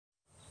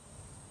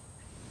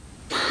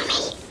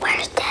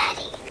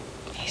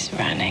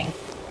running.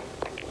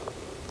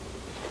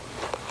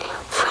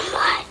 From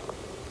what?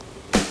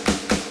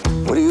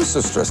 What are you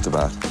so stressed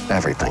about?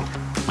 Everything.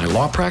 My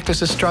law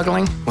practice is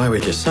struggling. Why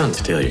would your son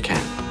steal your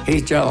cat?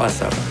 He's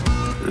jealous of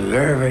her.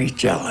 Very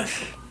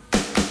jealous.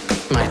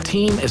 My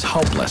team is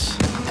hopeless.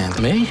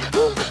 And me?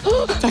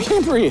 I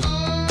can't breathe.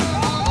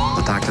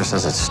 The doctor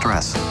says it's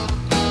stress.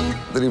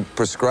 Did he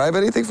prescribe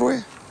anything for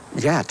you?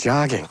 Yeah,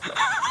 jogging.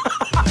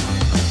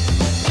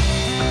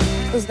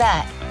 Who's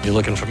that? You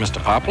looking for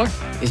Mr. Poplar?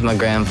 He's my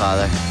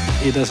grandfather.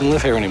 He doesn't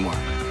live here anymore.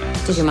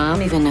 Does your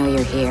mom even know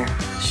you're here?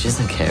 She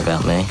doesn't care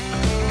about me.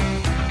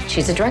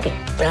 She's a druggie.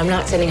 But I'm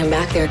not sending him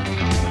back there.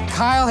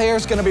 Kyle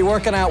here's gonna be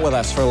working out with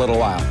us for a little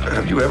while.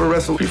 Have you ever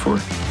wrestled before?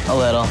 A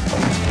little.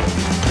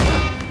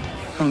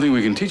 I don't think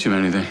we can teach him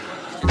anything.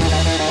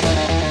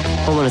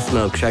 I want to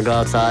smoke. Should I go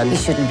outside? You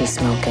shouldn't be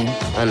smoking.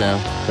 I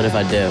know, but if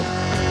I do.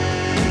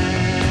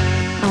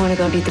 I want to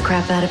go beat the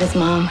crap out of his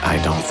mom. I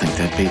don't think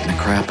that beating the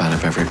crap out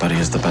of everybody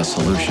is the best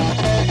solution.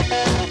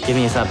 Give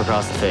me a slap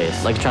across the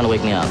face, like you're trying to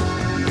wake me up.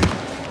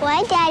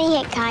 Why Daddy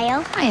hit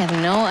Kyle? I have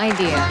no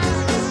idea.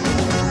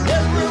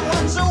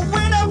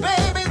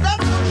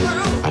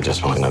 I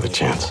just want another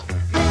chance.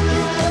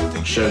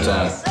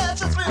 Showtime.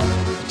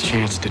 A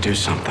chance to do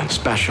something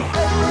special.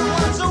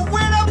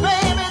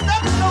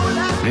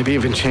 Maybe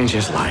even change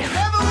his life.